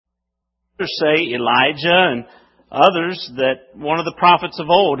say Elijah, and others that one of the prophets of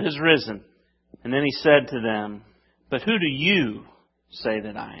old has risen. And then he said to them, "But who do you say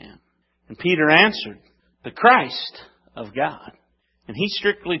that I am?" And Peter answered, "The Christ of God." And he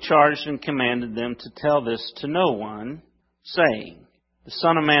strictly charged and commanded them to tell this to no one, saying, "The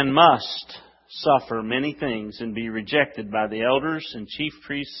Son of Man must suffer many things and be rejected by the elders and chief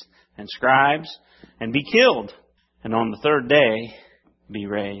priests and scribes and be killed, and on the third day be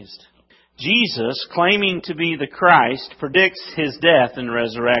raised." Jesus, claiming to be the Christ, predicts His death and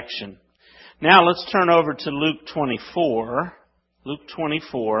resurrection. Now let's turn over to Luke 24. Luke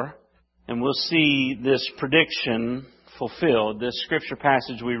 24, and we'll see this prediction fulfilled, this scripture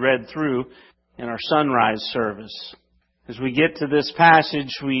passage we read through in our sunrise service. As we get to this passage,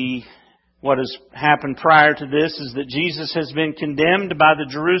 what has happened prior to this is that Jesus has been condemned by the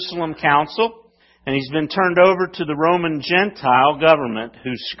Jerusalem council, and He's been turned over to the Roman Gentile government,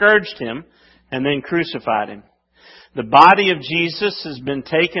 who scourged Him and then crucified Him. The body of Jesus has been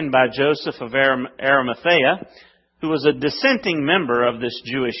taken by Joseph of Arimathea, who was a dissenting member of this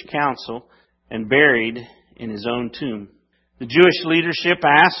Jewish council, and buried in his own tomb. The Jewish leadership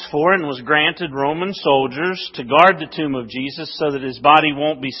asked for and was granted Roman soldiers to guard the tomb of Jesus so that His body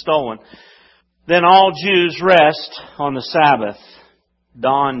won't be stolen. Then all Jews rest on the Sabbath.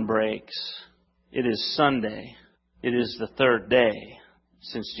 Dawn breaks. It is Sunday. It is the third day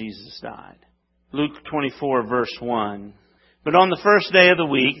since Jesus died. Luke 24 verse 1. But on the first day of the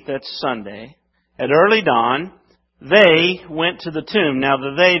week, that's Sunday, at early dawn, they went to the tomb. Now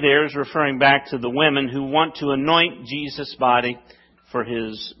the they there is referring back to the women who want to anoint Jesus' body for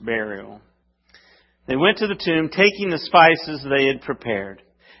His burial. They went to the tomb, taking the spices they had prepared.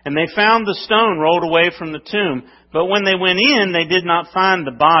 And they found the stone rolled away from the tomb. But when they went in, they did not find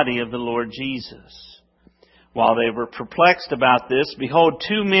the body of the Lord Jesus. While they were perplexed about this, behold,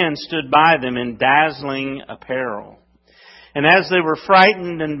 two men stood by them in dazzling apparel. And as they were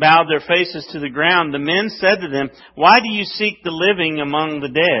frightened and bowed their faces to the ground, the men said to them, "Why do you seek the living among the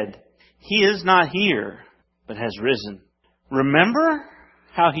dead? He is not here, but has risen. Remember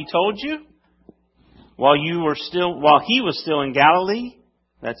how He told you while He was still in Galilee?"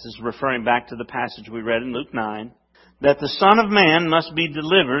 That's referring back to the passage we read in Luke 9. "That the Son of Man must be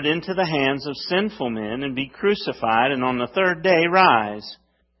delivered into the hands of sinful men and be crucified, and on the third day rise."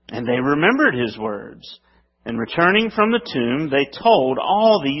 And they remembered His words. And returning from the tomb, they told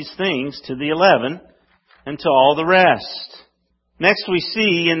all these things to the 11 and to all the rest. Next we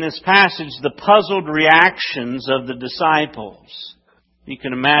see in this passage the puzzled reactions of the disciples. You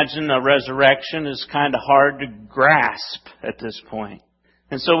can imagine a resurrection is kind of hard to grasp at this point.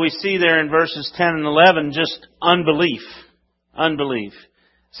 And so we see there in verses 10 and 11 just unbelief. Unbelief.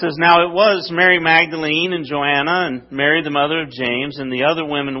 It says, "Now it was Mary Magdalene and Joanna and Mary the mother of James and the other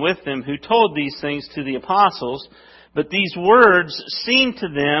women with them who told these things to the apostles. But these words seemed to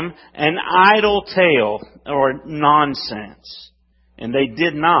them an idle tale or nonsense. And they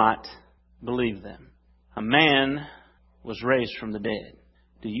did not believe them." A man was raised from the dead.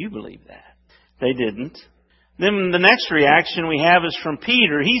 Do you believe that? They didn't. Then the next reaction we have is from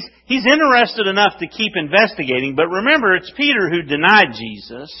Peter. He's interested enough to keep investigating, but remember, it's Peter who denied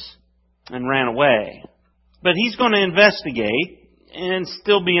Jesus and ran away. But he's going to investigate and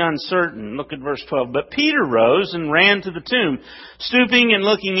still be uncertain. Look at verse 12. "But Peter rose and ran to the tomb. Stooping and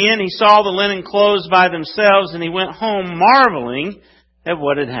looking in, he saw the linen clothes by themselves, and he went home marveling at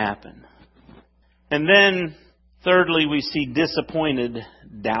what had happened." And then, thirdly, we see disappointed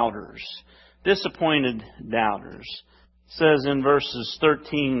doubters. Disappointed doubters. It says in verses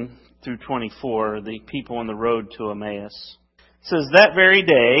 13 through 24, the people on the road to Emmaus. It says, "That very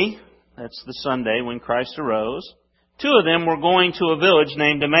day," that's the Sunday when Christ arose, "two of them were going to a village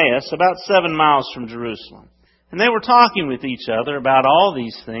named Emmaus, about 7 miles from Jerusalem. And they were talking with each other about all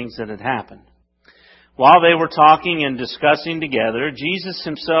these things that had happened. While they were talking and discussing together, Jesus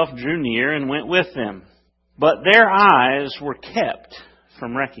Himself drew near and went with them. But their eyes were kept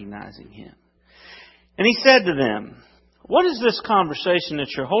from recognizing Him. And He said to them, 'What is this conversation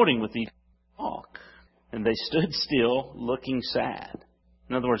that you're holding with each talk?' And they stood still, looking sad."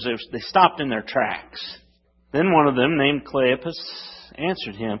 In other words, they stopped in their tracks. Then one of them, named Cleopas,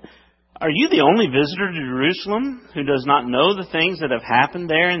 answered Him, "Are you the only visitor to Jerusalem who does not know the things that have happened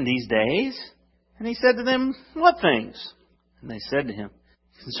there in these days?" And He said to them, "What things?" And they said to Him,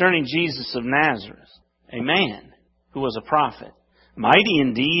 "Concerning Jesus of Nazareth, a man who was a prophet, mighty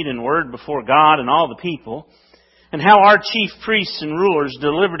in deed and word before God and all the people, and how our chief priests and rulers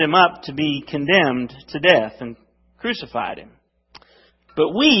delivered Him up to be condemned to death and crucified Him.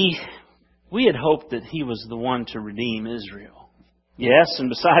 But we had hoped that He was the one to redeem Israel." Yes, and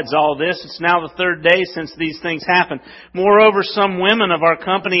besides all this, it's now the third day since these things happened. Moreover, some women of our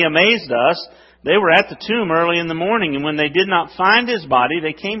company amazed us. They were at the tomb early in the morning, and when they did not find his body,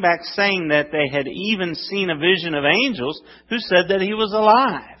 they came back saying that they had even seen a vision of angels who said that he was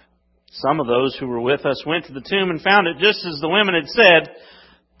alive. Some of those who were with us went to the tomb and found it just as the women had said,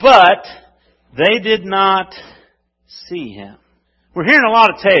 but they did not see him. We're hearing a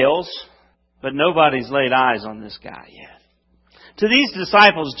lot of tales, but nobody's laid eyes on this guy yet. To these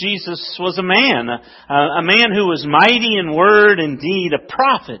disciples, Jesus was a man who was mighty in word and deed, a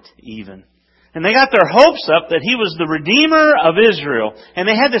prophet even. And they got their hopes up that he was the Redeemer of Israel. And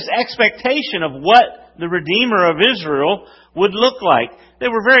they had this expectation of what the Redeemer of Israel would look like. They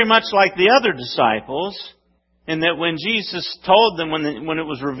were very much like the other disciples, in that when Jesus told them, when it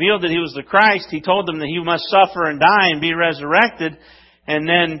was revealed that he was the Christ, he told them that he must suffer and die and be resurrected. And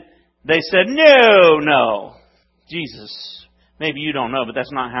then they said, no, Jesus, maybe you don't know, but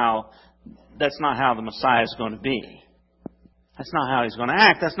that's not how the Messiah is going to be. That's not how he's going to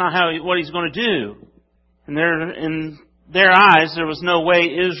act. That's not what he's going to do. And in their eyes, there was no way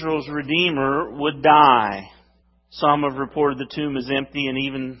Israel's Redeemer would die. Some have reported the tomb is empty, and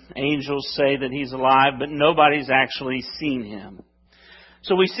even angels say that he's alive, but nobody's actually seen him.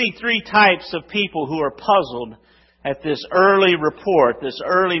 So we see three types of people who are puzzled at this early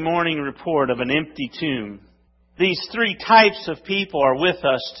morning report of an empty tomb. These three types of people are with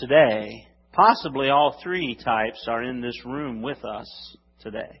us today. Possibly all three types are in this room with us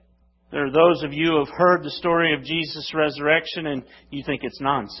today. There are those of you who have heard the story of Jesus' resurrection and you think it's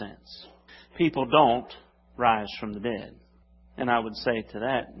nonsense. People don't rise from the dead. And I would say to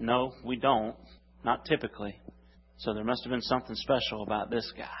that, no, we don't. Not typically. So there must have been something special about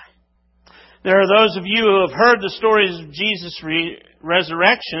this guy. There are those of you who have heard the stories of Jesus'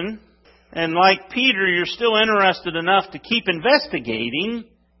 resurrection, and like Peter, you're still interested enough to keep investigating,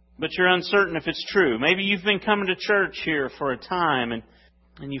 but you're uncertain if it's true. Maybe you've been coming to church here for a time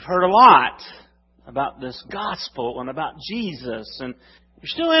and you've heard a lot about this gospel and about Jesus, and you're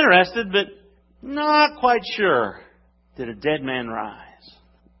still interested, but not quite sure. Did a dead man rise?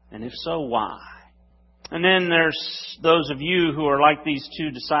 And if so, why? And then there's those of you who are like these two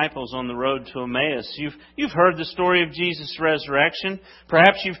disciples on the road to Emmaus. You've heard the story of Jesus' resurrection.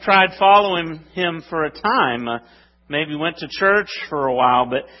 Perhaps you've tried following him for a time. Maybe went to church for a while,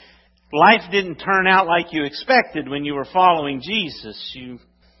 but life didn't turn out like you expected when you were following Jesus. You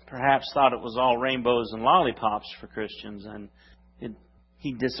perhaps thought it was all rainbows and lollipops for Christians, and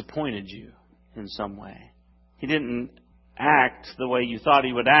he disappointed you in some way. He didn't act the way you thought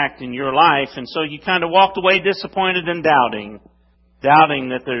he would act in your life, and so you kind of walked away disappointed and doubting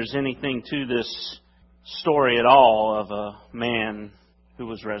that there's anything to this story at all of a man who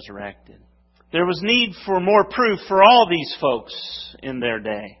was resurrected. There was need for more proof for all these folks in their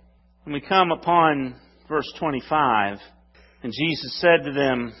day. And we come upon verse 25, and Jesus said to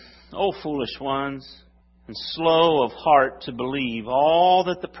them, O foolish ones, and slow of heart to believe all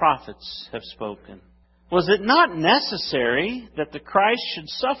that the prophets have spoken. Was it not necessary that the Christ should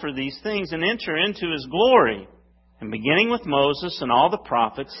suffer these things and enter into His glory? And beginning with Moses and all the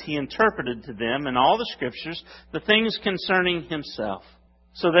prophets, He interpreted to them in all the Scriptures the things concerning Himself.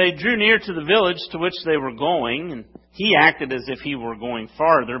 So they drew near to the village to which they were going, and He acted as if He were going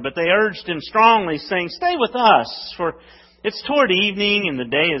farther, but they urged Him strongly, saying, Stay with us, for it's toward evening, and the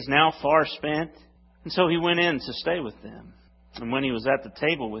day is now far spent. And so He went in to stay with them. And when He was at the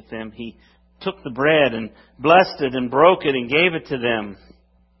table with them, He took the bread and blessed it and broke it and gave it to them.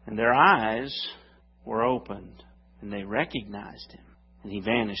 And their eyes were opened, and they recognized Him, and He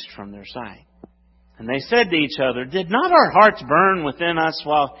vanished from their sight. And they said to each other, Did not our hearts burn within us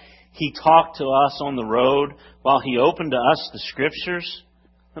while He talked to us on the road, while He opened to us the Scriptures?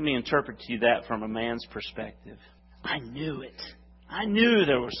 Let me interpret to you that from a man's perspective. I knew it. I knew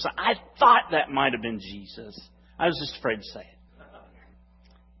there was. I thought that might have been Jesus. I was just afraid to say it.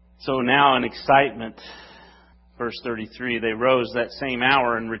 So now in excitement, verse 33, they rose that same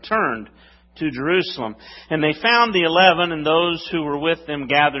hour and returned to Jerusalem. And they found the 11 and those who were with them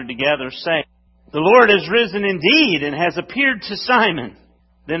gathered together, saying, The Lord has risen indeed and has appeared to Simon.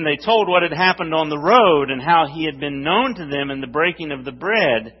 Then they told what had happened on the road and how He had been known to them in the breaking of the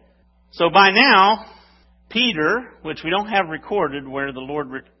bread. So by now, Peter, which we don't have recorded where the Lord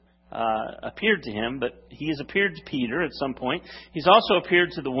appeared to him, but He has appeared to Peter at some point. He's also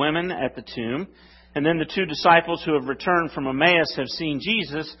appeared to the women at the tomb. And then the two disciples who have returned from Emmaus have seen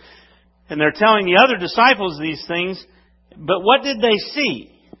Jesus. And they're telling the other disciples these things. But what did they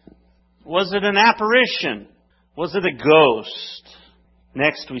see? Was it an apparition? Was it a ghost?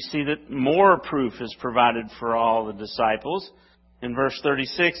 Next we see that more proof is provided for all the disciples. In verse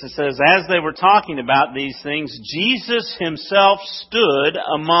 36 it says, as they were talking about these things, Jesus himself stood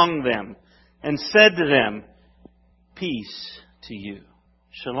among them and said to them, peace to you.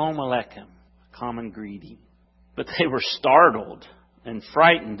 Shalom Aleichem, a common greeting. But they were startled and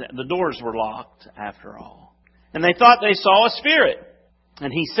frightened. The doors were locked after all. And they thought they saw a spirit.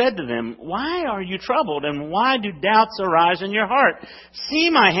 And he said to them, why are you troubled, and why do doubts arise in your heart? See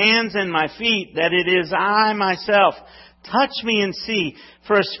my hands and my feet, that it is I myself. Touch me and see,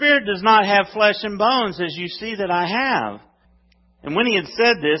 for a spirit does not have flesh and bones, as you see that I have. And when he had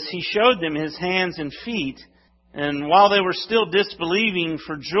said this, he showed them his hands and feet. And while they were still disbelieving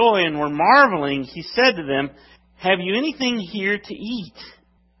for joy and were marveling, he said to them, have you anything here to eat?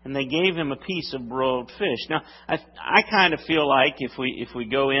 And they gave him a piece of broiled fish. Now, I kind of feel like if we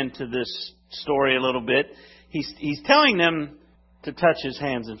go into this story a little bit, he's telling them to touch his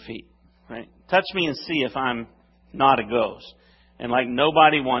hands and feet, right? Touch me and see if I'm not a ghost. And like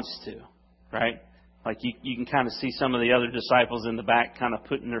nobody wants to, right? Like you can kind of see some of the other disciples in the back kind of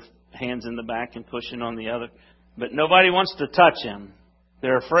putting their hands in the back and pushing on the other. But nobody wants to touch him.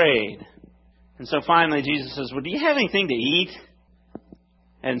 They're afraid. And so finally Jesus says, well, do you have anything to eat?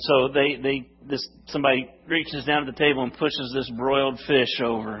 And so somebody reaches down to the table and pushes this broiled fish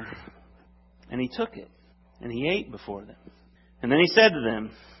over. And he took it. And he ate before them. And then he said to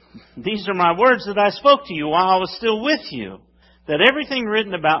them, these are my words that I spoke to you while I was still with you, that everything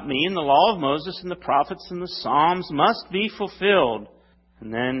written about me in the law of Moses and the prophets and the Psalms must be fulfilled.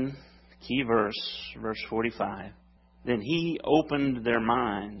 And then, key verse 45. Then he opened their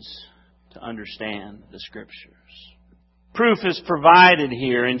minds to understand the Scriptures. Proof is provided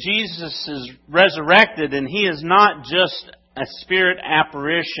here, and Jesus is resurrected, and he is not just a spirit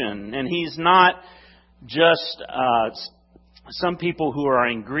apparition, and he's not just some people who are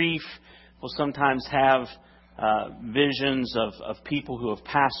in grief will sometimes have visions of people who have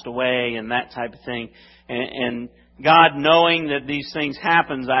passed away and that type of thing. And God, knowing that these things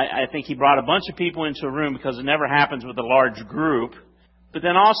happen, I think he brought a bunch of people into a room because it never happens with a large group. But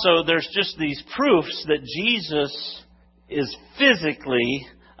then also there's just these proofs that Jesus is physically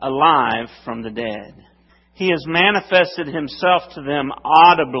alive from the dead. He has manifested himself to them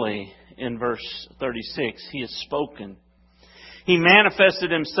audibly in verse 36. He has spoken. He manifested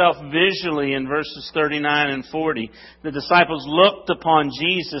himself visually in verses 39 and 40. The disciples looked upon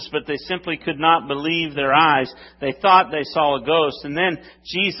Jesus, but they simply could not believe their eyes. They thought they saw a ghost. And then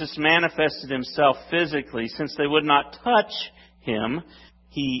Jesus manifested himself physically. Since they would not touch him,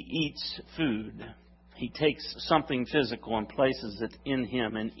 he eats food. He takes something physical and places it in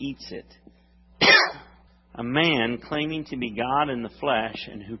him and eats it. A man claiming to be God in the flesh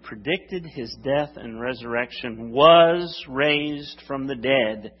and who predicted his death and resurrection was raised from the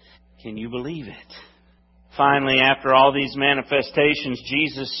dead. Can you believe it? Finally, after all these manifestations,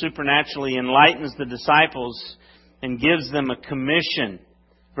 Jesus supernaturally enlightens the disciples and gives them a commission.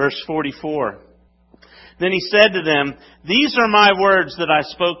 Verse 44. Then he said to them, these are my words that I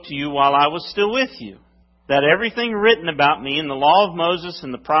spoke to you while I was still with you, that everything written about me in the law of Moses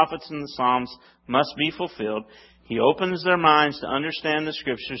and the prophets and the Psalms must be fulfilled. He opens their minds to understand the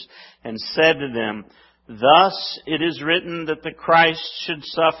Scriptures and said to them, thus it is written that the Christ should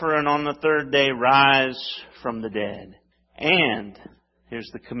suffer and on the third day rise from the dead. And, here's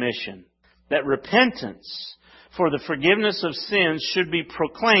the commission, that repentance for the forgiveness of sins should be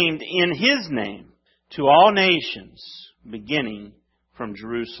proclaimed in his name to all nations, beginning from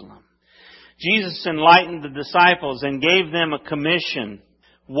Jerusalem. Jesus enlightened the disciples and gave them a commission.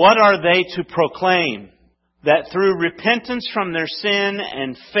 What are they to proclaim? That through repentance from their sin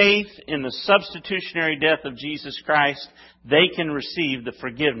and faith in the substitutionary death of Jesus Christ, they can receive the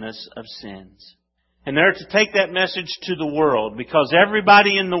forgiveness of sins. And they're to take that message to the world, because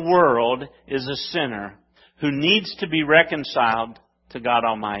everybody in the world is a sinner who needs to be reconciled to God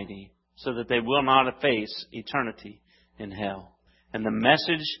Almighty so that they will not face eternity in hell. And the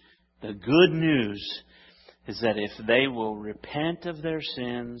message, the good news, is that if they will repent of their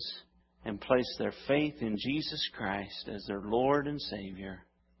sins and place their faith in Jesus Christ as their Lord and Savior,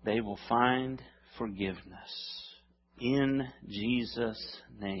 they will find forgiveness in Jesus'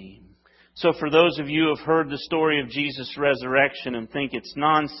 name. So for those of you who have heard the story of Jesus' resurrection and think it's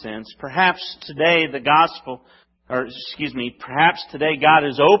nonsense, perhaps today perhaps today God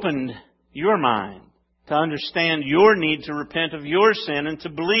has opened your mind to understand your need to repent of your sin and to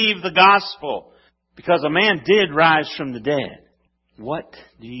believe the gospel. Because a man did rise from the dead. What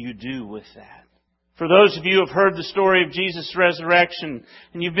do you do with that? For those of you who have heard the story of Jesus' resurrection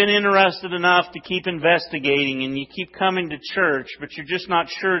and you've been interested enough to keep investigating and you keep coming to church, but you're just not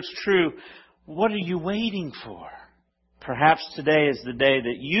sure it's true, what are you waiting for? Perhaps today is the day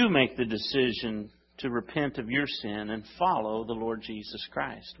that you make the decision to repent of your sin and follow the Lord Jesus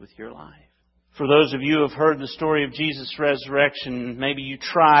Christ with your life. For those of you who have heard the story of Jesus' resurrection, maybe you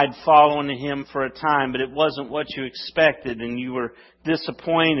tried following Him for a time, but it wasn't what you expected, and you were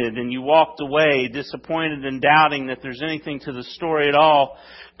disappointed, and you walked away disappointed and doubting that there's anything to the story at all.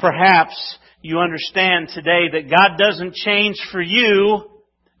 Perhaps you understand today that God doesn't change for you.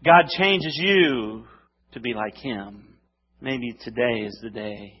 God changes you to be like Him. Maybe today is the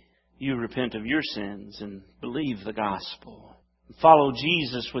day you repent of your sins and believe the gospel. Follow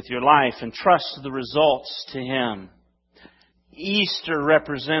Jesus with your life and trust the results to Him. Easter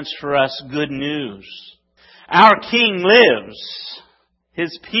represents for us good news. Our King lives.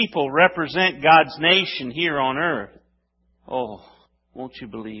 His people represent God's nation here on earth. Oh, won't you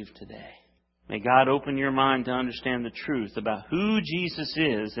believe today? May God open your mind to understand the truth about who Jesus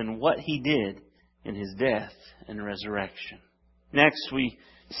is and what He did in His death and resurrection. Next, we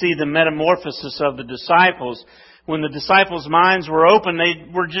see the metamorphosis of the disciples. When the disciples' minds were open,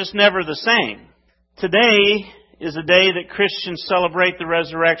 they were just never the same. Today is a day that Christians celebrate the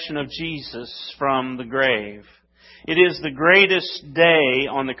resurrection of Jesus from the grave. It is the greatest day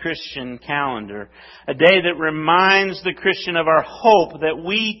on the Christian calendar. A day that reminds the Christian of our hope that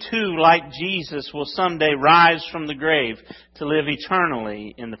we too, like Jesus, will someday rise from the grave to live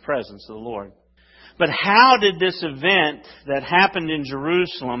eternally in the presence of the Lord. But how did this event that happened in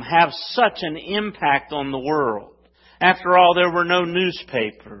Jerusalem have such an impact on the world? After all, there were no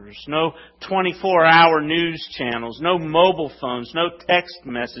newspapers, no 24-hour news channels, no mobile phones, no text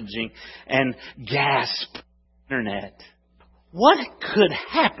messaging, and gasp, internet. What could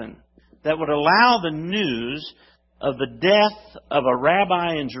happen that would allow the news of the death of a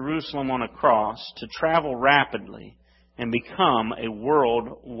rabbi in Jerusalem on a cross to travel rapidly and become a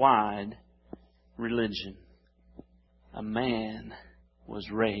worldwide religion? A man was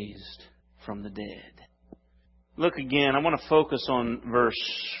raised from the dead. Look again, I want to focus on verse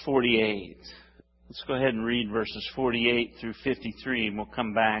 48. Let's go ahead and read verses 48 through 53 and we'll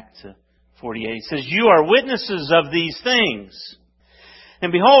come back to 48. It says, "You are witnesses of these things.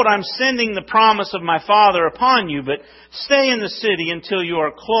 And behold, I'm sending the promise of my Father upon you, but stay in the city until you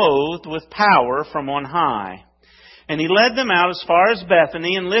are clothed with power from on high." And He led them out as far as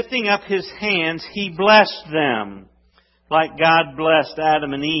Bethany, and lifting up His hands, He blessed them. Like God blessed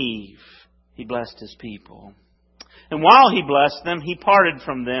Adam and Eve, He blessed His people. And while He blessed them, He parted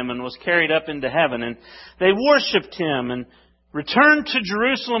from them and was carried up into heaven. And they worshipped Him and returned to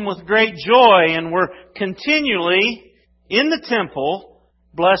Jerusalem with great joy and were continually in the temple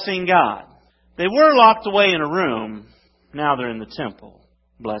blessing God. They were locked away in a room. Now they're in the temple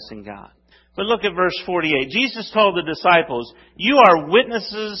blessing God. But look at verse 48. Jesus told the disciples, "You are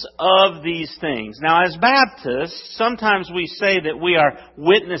witnesses of these things." Now, as Baptists, sometimes we say that we are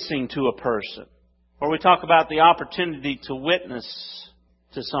witnessing to a person, or we talk about the opportunity to witness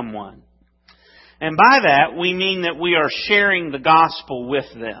to someone. And by that, we mean that we are sharing the gospel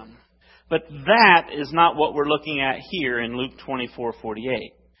with them. But that is not what we're looking at here in Luke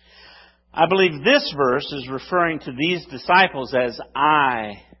 24:48. I believe this verse is referring to these disciples as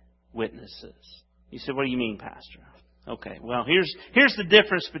eyewitnesses. You said, "What do you mean, Pastor?" Okay, well, here's the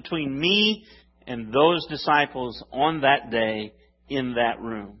difference between me and those disciples on that day in that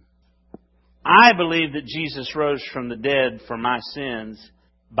room. I believe that Jesus rose from the dead for my sins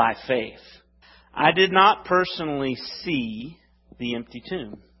by faith. I did not personally see the empty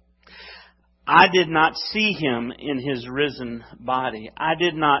tomb. I did not see Him in His risen body. I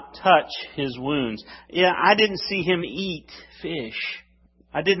did not touch His wounds. I didn't see Him eat fish.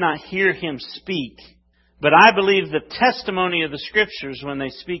 I did not hear Him speak. But I believe the testimony of the Scriptures when they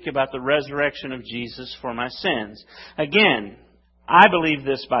speak about the resurrection of Jesus for my sins. Again, I believe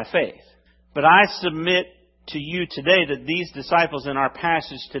this by faith. But I submit to you today that these disciples in our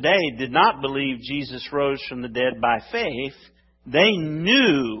passage today did not believe Jesus rose from the dead by faith. They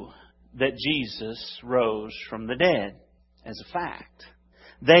knew that Jesus rose from the dead as a fact.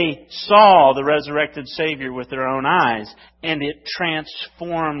 They saw the resurrected Savior with their own eyes, and it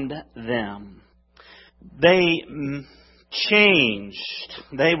transformed them. They changed.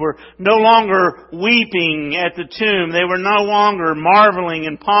 They were no longer weeping at the tomb. They were no longer marveling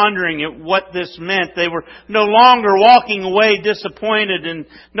and pondering at what this meant. They were no longer walking away disappointed and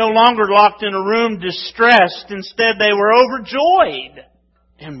no longer locked in a room distressed. Instead, they were overjoyed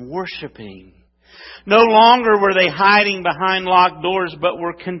and worshiping. No longer were they hiding behind locked doors, but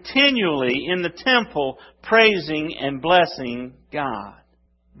were continually in the temple praising and blessing God.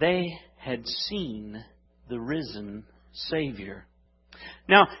 They had seen the risen Savior.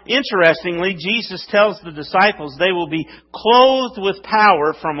 Now, interestingly, Jesus tells the disciples they will be clothed with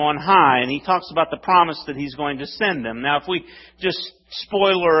power from on high, and He talks about the promise that He's going to send them. Now, if we just,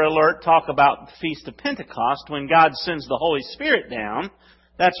 spoiler alert, talk about the Feast of Pentecost, when God sends the Holy Spirit down,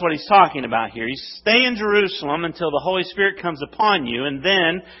 that's what He's talking about here. He's stay in Jerusalem until the Holy Spirit comes upon you, and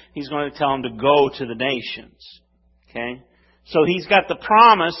then He's going to tell them to go to the nations. Okay? So He's got the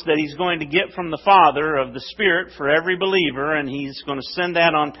promise that He's going to get from the Father of the Spirit for every believer, and He's going to send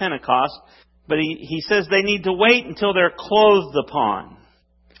that on Pentecost. But He says they need to wait until they're clothed upon.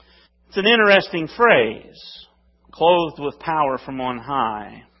 It's an interesting phrase. Clothed with power from on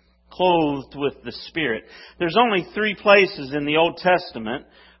high. Clothed with the Spirit. There's only 3 places in the Old Testament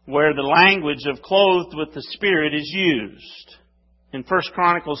where the language of clothed with the Spirit is used. In 1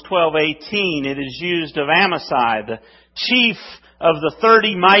 Chronicles 12:18, it is used of Amasai, the chief of the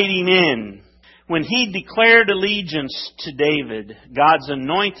 30 mighty men, when he declared allegiance to David, God's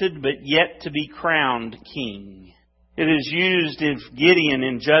anointed but yet to be crowned king. It is used of Gideon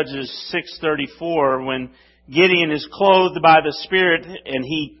in Judges 6:34, when Gideon is clothed by the Spirit and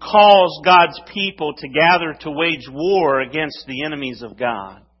he calls God's people to gather to wage war against the enemies of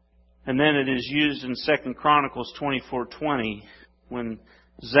God. And then it is used in 2 Chronicles 24:20, when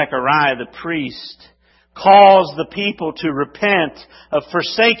Zechariah the priest calls the people to repent of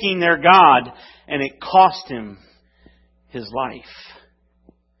forsaking their God, and it cost him his life.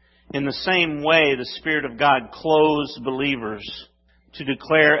 In the same way, the Spirit of God clothes believers to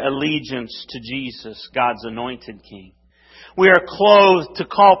declare allegiance to Jesus, God's anointed King. We are clothed to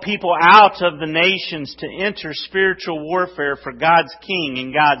call people out of the nations to enter spiritual warfare for God's King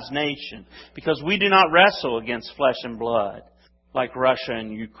and God's nation, because we do not wrestle against flesh and blood, like Russia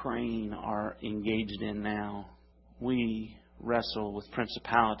and Ukraine are engaged in now. We wrestle with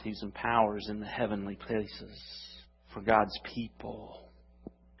principalities and powers in the heavenly places for God's people.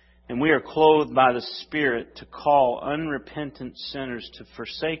 And we are clothed by the Spirit to call unrepentant sinners to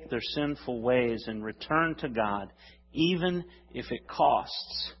forsake their sinful ways and return to God, even if it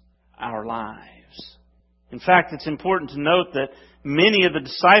costs our lives. In fact, it's important to note that many of the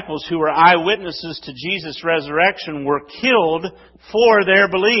disciples who were eyewitnesses to Jesus' resurrection were killed for their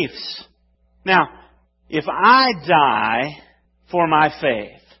beliefs. Now, if I die for my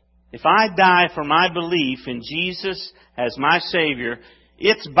faith, if I die for my belief in Jesus as my Savior,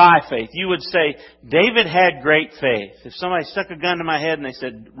 it's by faith. You would say, David had great faith. If somebody stuck a gun to my head and they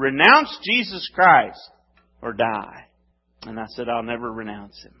said, renounce Jesus Christ or die. And I said, I'll never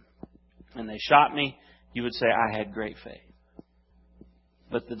renounce Him. And they shot me, you would say, I had great faith.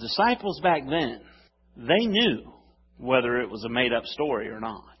 But the disciples back then, they knew whether it was a made-up story or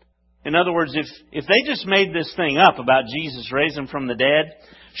not. In other words, if they just made this thing up about Jesus raising from the dead,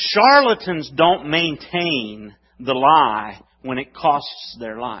 charlatans don't maintain the lie when it costs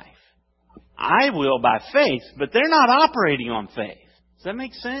their life. I will by faith, but they're not operating on faith. Does that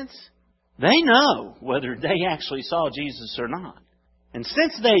make sense? They know whether they actually saw Jesus or not. And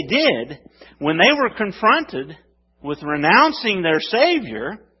since they did, when they were confronted with renouncing their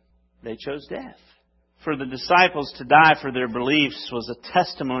Savior, they chose death. For the disciples to die for their beliefs was a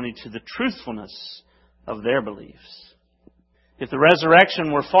testimony to the truthfulness of their beliefs. If the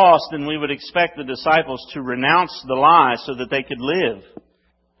resurrection were false, then we would expect the disciples to renounce the lie so that they could live.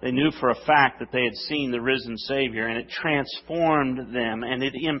 They knew for a fact that they had seen the risen Savior, and it transformed them, and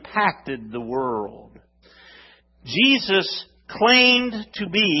it impacted the world. Jesus claimed to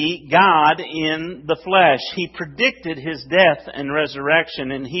be God in the flesh. He predicted His death and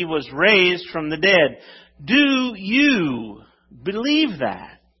resurrection, and He was raised from the dead. Do you believe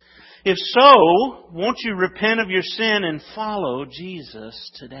that? If so, won't you repent of your sin and follow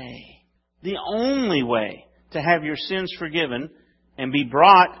Jesus today? The only way to have your sins forgiven and be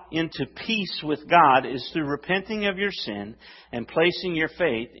brought into peace with God is through repenting of your sin and placing your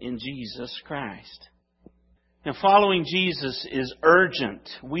faith in Jesus Christ. Now, following Jesus is urgent.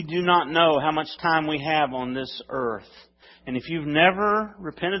 We do not know how much time we have on this earth. And if you've never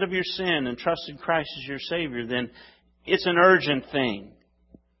repented of your sin and trusted Christ as your Savior, then it's an urgent thing.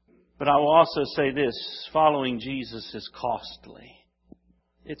 But I will also say this, following Jesus is costly.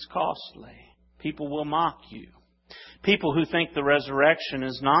 It's costly. People will mock you. People who think the resurrection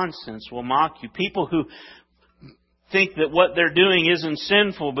is nonsense will mock you. People who think that what they're doing isn't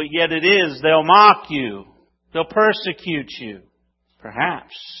sinful, but yet it is, they'll mock you. They'll persecute you.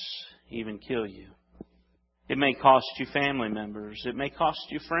 Perhaps even kill you. It may cost you family members. It may cost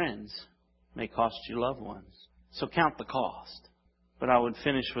you friends. It may cost you loved ones. So count the cost. But I would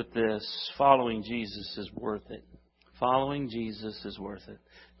finish with this. Following Jesus is worth it. Following Jesus is worth it.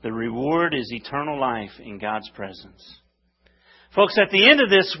 The reward is eternal life in God's presence. Folks, at the end of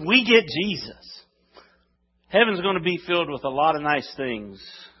this, we get Jesus. Heaven's going to be filled with a lot of nice things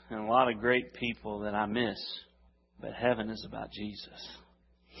and a lot of great people that I miss. But heaven is about Jesus.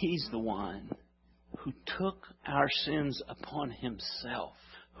 He's the one who took our sins upon Himself,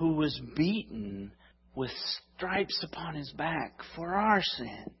 who was beaten with stripes upon His back for our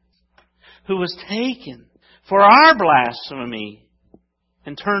sin, who was taken for our blasphemy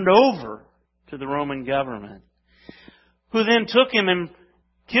and turned over to the Roman government, who then took Him and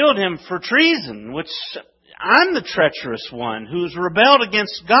killed Him for treason, which I'm the treacherous one who's rebelled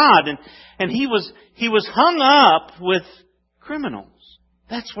against God, and He was hung up with criminals.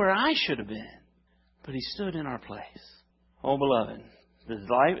 That's where I should have been. But He stood in our place. Oh, beloved,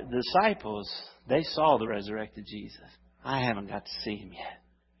 the disciples, they saw the resurrected Jesus. I haven't got to see Him yet.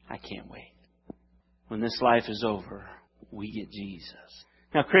 I can't wait. When this life is over, we get Jesus.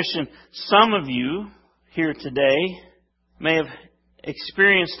 Now, Christian, some of you here today may have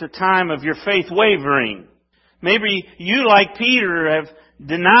experienced a time of your faith wavering. Maybe you, like Peter, have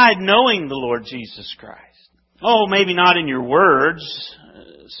denied knowing the Lord Jesus Christ. Oh, maybe not in your words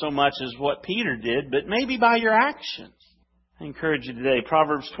so much as what Peter did, but maybe by your actions. I encourage you today.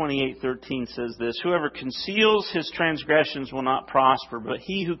 Proverbs 28:13 says this: "Whoever conceals his transgressions will not prosper, but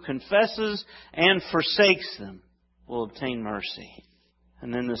he who confesses and forsakes them will obtain mercy."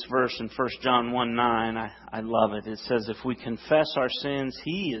 And then this verse in 1 John 1:9, I love it. It says, "If we confess our sins,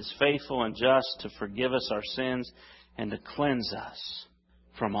 He is faithful and just to forgive us our sins and to cleanse us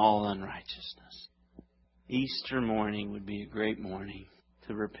from all unrighteousness." Easter morning would be a great morning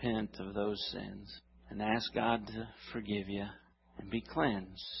to repent of those sins and ask God to forgive you and be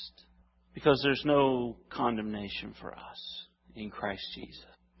cleansed. Because there's no condemnation for us in Christ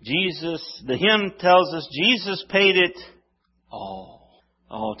Jesus. The hymn tells us Jesus paid it all.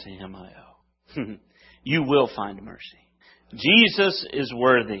 All to Him I owe. You will find mercy. Jesus is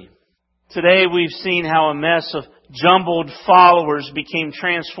worthy. Today we've seen how a mess of jumbled followers became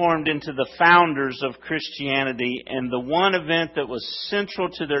transformed into the founders of Christianity, and the one event that was central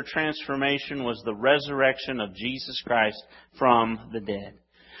to their transformation was the resurrection of Jesus Christ from the dead.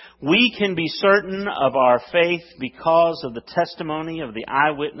 We can be certain of our faith because of the testimony of the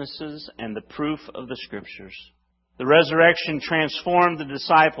eyewitnesses and the proof of the Scriptures. The resurrection transformed the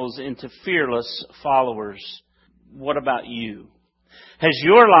disciples into fearless followers. What about you? Has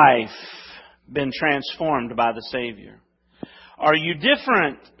your life been transformed by the Savior? Are you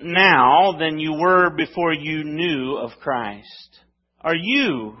different now than you were before you knew of Christ? Are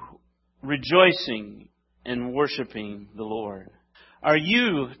you rejoicing and worshiping the Lord? Are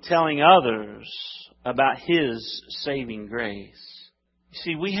you telling others about His saving grace? You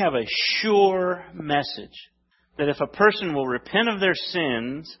see, we have a sure message that if a person will repent of their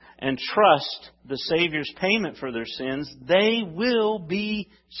sins and trust the Savior's payment for their sins, they will be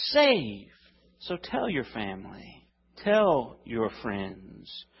saved. So tell your family, tell your friends,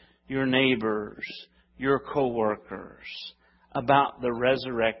 your neighbors, your co-workers about the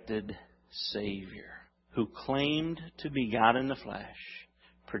resurrected Savior who claimed to be God in the flesh,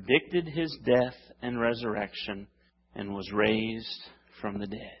 predicted His death and resurrection, and was raised from the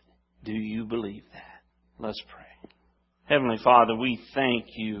dead. Do you believe that? Let's pray. Heavenly Father, we thank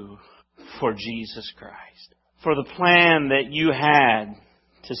You for Jesus Christ, for the plan that You had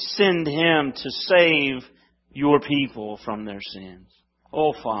to send Him to save Your people from their sins.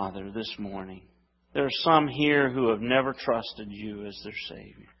 Oh, Father, this morning, there are some here who have never trusted You as their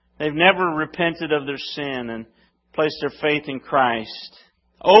Savior. They've never repented of their sin and placed their faith in Christ.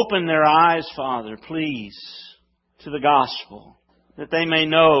 Open their eyes, Father, please, to the gospel, that they may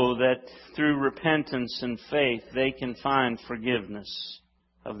know that through repentance and faith they can find forgiveness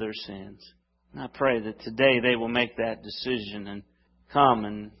of their sins. And I pray that today they will make that decision and come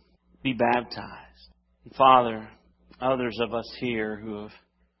and be baptized. And Father, others of us here who have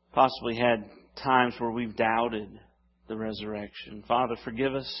possibly had times where we've doubted the resurrection, Father,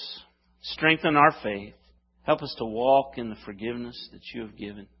 forgive us, strengthen our faith, help us to walk in the forgiveness that You have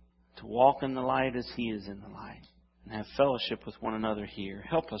given, to walk in the light as He is in the light, and have fellowship with one another here.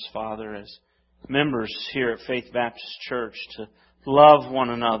 Help us, Father, as members here at Faith Baptist Church to love one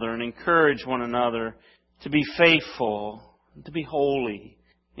another and encourage one another to be faithful, to be holy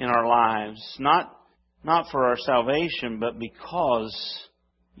in our lives, not for our salvation, but because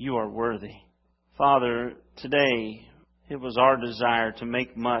You are worthy. Father, today it was our desire to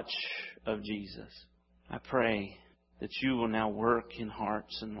make much of Jesus. I pray that You will now work in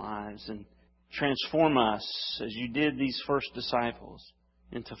hearts and lives and transform us, as You did these first disciples,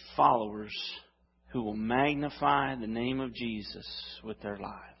 into followers who will magnify the name of Jesus with their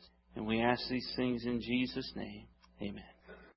lives. And we ask these things in Jesus' name. Amen.